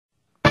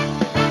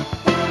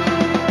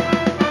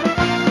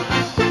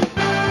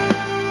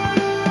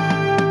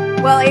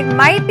Well, it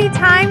might be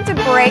time to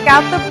break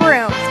out the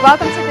brooms.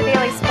 Welcome to the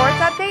Daily Sports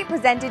Update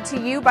presented to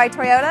you by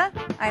Toyota.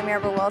 I'm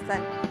Amber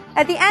Wilson.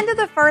 At the end of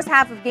the first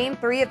half of Game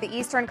 3 of the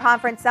Eastern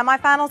Conference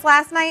semifinals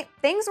last night,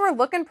 things were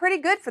looking pretty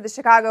good for the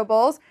Chicago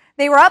Bulls.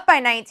 They were up by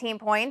 19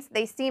 points.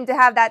 They seemed to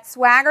have that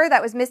swagger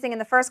that was missing in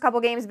the first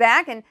couple games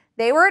back, and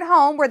they were at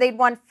home where they'd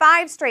won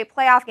 5 straight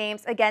playoff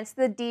games against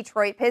the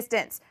Detroit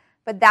Pistons.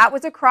 But that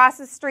was across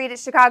the street at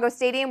Chicago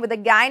Stadium with a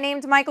guy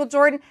named Michael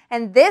Jordan,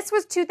 and this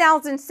was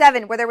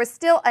 2007, where there was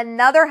still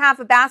another half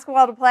of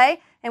basketball to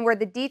play and where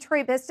the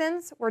Detroit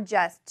Pistons were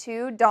just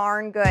too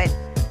darn good.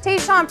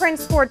 Tayshaun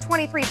Prince scored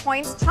 23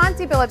 points,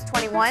 Chauncey Billups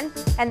 21,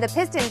 and the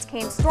Pistons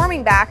came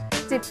storming back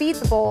to beat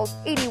the Bulls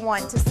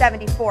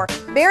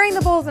 81-74, burying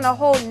the Bulls in a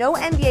hole no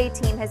NBA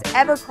team has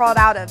ever crawled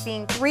out of,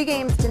 being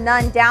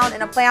 3-0 down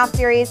in a playoff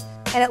series,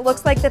 and it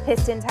looks like the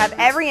Pistons have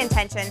every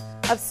intention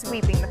of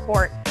sweeping the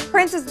court.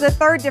 Prince is the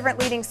third different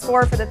leading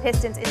scorer for the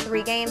Pistons in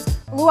 3 games.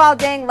 Luol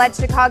Deng led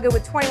Chicago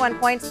with 21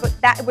 points, but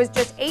that was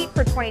just 8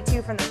 for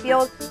 22 from the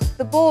field.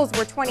 The Bulls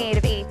were 28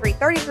 of 83,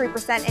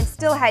 33%, and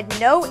still had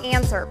no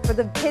answer for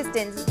the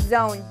Pistons'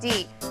 Zone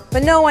D.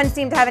 But no one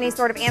seemed to have any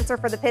sort of answer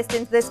for the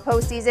Pistons this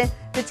postseason.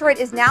 Detroit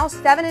is now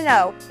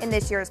 7-0 in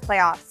this year's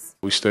playoffs.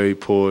 We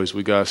stayed poised.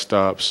 We got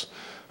stops.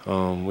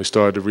 We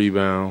started to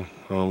rebound.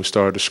 We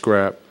started to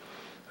scrap.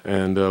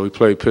 And we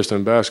played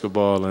Piston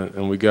basketball,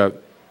 and we got,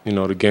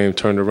 the game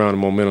turned around and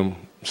momentum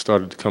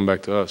started to come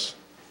back to us.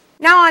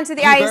 Now on to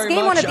the ice.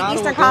 Game 1 of the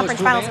Eastern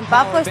Conference Finals in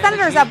Buffalo.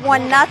 Senators up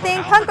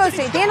 1-0. Puck goes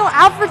to Daniel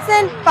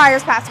Alfredsson.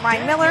 Fires past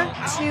Ryan Miller.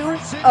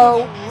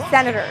 2-0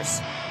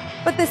 Senators.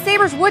 But the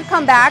Sabres would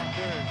come back.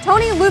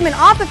 Tony Lumen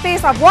off the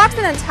faceoff, walks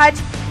in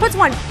untouched, puts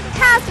one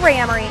past Ray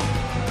Emery.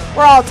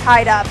 We're all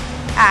tied up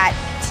at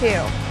 2.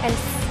 And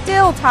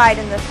still tied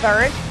in the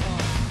third.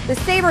 The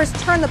Sabres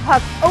turn the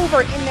puck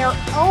over in their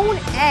own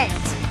end.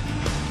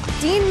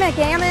 Dean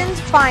McGammon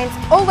finds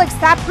Oleg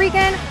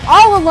Saprikin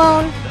all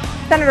alone.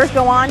 Senators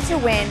go on to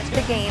win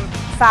the game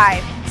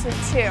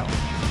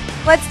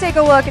 5-2. Let's take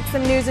a look at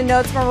some news and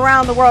notes from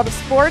around the world of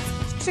sports.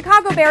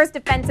 Chicago Bears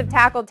defensive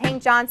tackle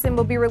Tank Johnson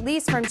will be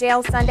released from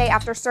jail Sunday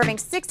after serving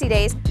 60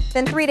 days.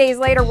 Then 3 days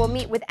later, we'll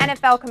meet with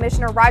NFL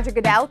Commissioner Roger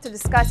Goodell to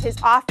discuss his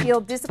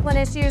off-field discipline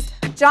issues.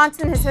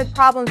 Johnson has had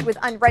problems with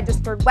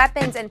unregistered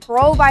weapons and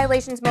parole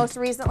violations most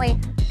recently.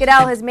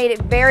 Goodell has made it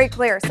very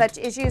clear such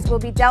issues will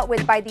be dealt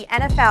with by the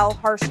NFL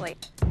harshly.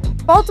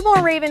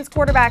 Baltimore Ravens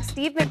quarterback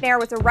Steve McNair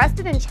was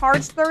arrested and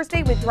charged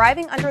Thursday with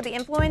driving under the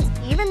influence,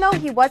 even though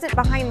he wasn't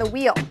behind the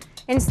wheel.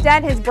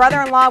 Instead, his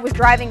brother-in-law was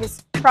driving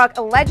his truck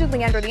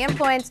allegedly under the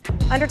influence.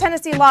 Under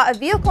Tennessee law, a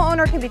vehicle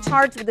owner can be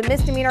charged with a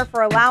misdemeanor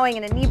for allowing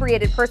an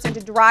inebriated person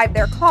to drive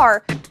their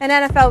car. An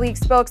NFL league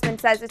spokesman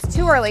says it's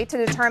too early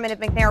to determine if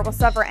McNair will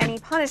suffer any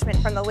punishment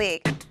from the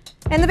league.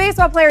 And the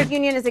Baseball Players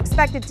Union is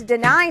expected to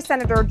deny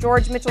Senator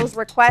George Mitchell's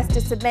request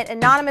to submit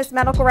anonymous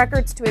medical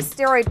records to his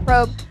steroid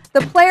probe.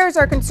 The players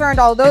are concerned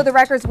although the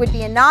records would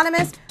be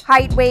anonymous,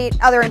 height, weight,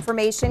 other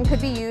information could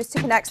be used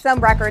to connect some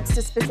records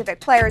to specific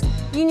players.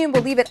 The union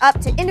will leave it up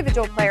to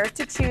individual players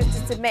to choose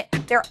to submit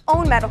their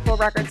own medical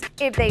records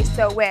if they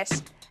so wish.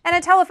 And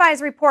a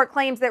televised report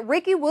claims that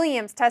Ricky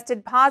Williams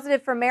tested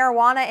positive for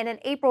marijuana in an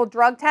April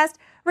drug test.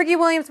 Ricky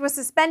Williams was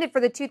suspended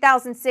for the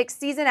 2006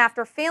 season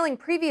after failing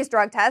previous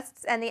drug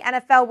tests, and the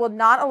NFL will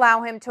not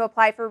allow him to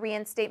apply for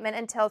reinstatement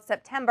until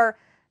September.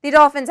 The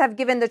Dolphins have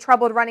given the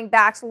troubled running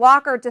backs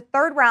locker to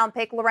third-round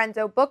pick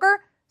Lorenzo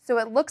Booker, so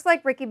it looks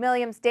like Ricky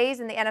Williams' days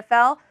in the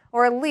NFL,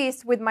 or at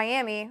least with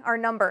Miami, are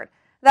numbered.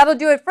 That'll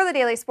do it for the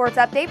Daily Sports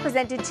Update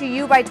presented to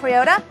you by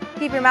Toyota.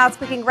 Keep your mouths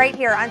clicking right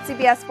here on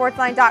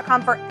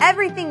CBSSportsLine.com for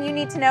everything you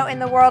need to know in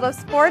the world of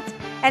sports.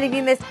 And if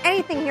you missed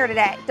anything here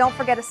today, don't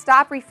forget to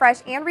stop, refresh,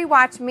 and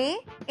rewatch me,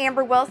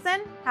 Amber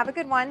Wilson. Have a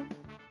good one.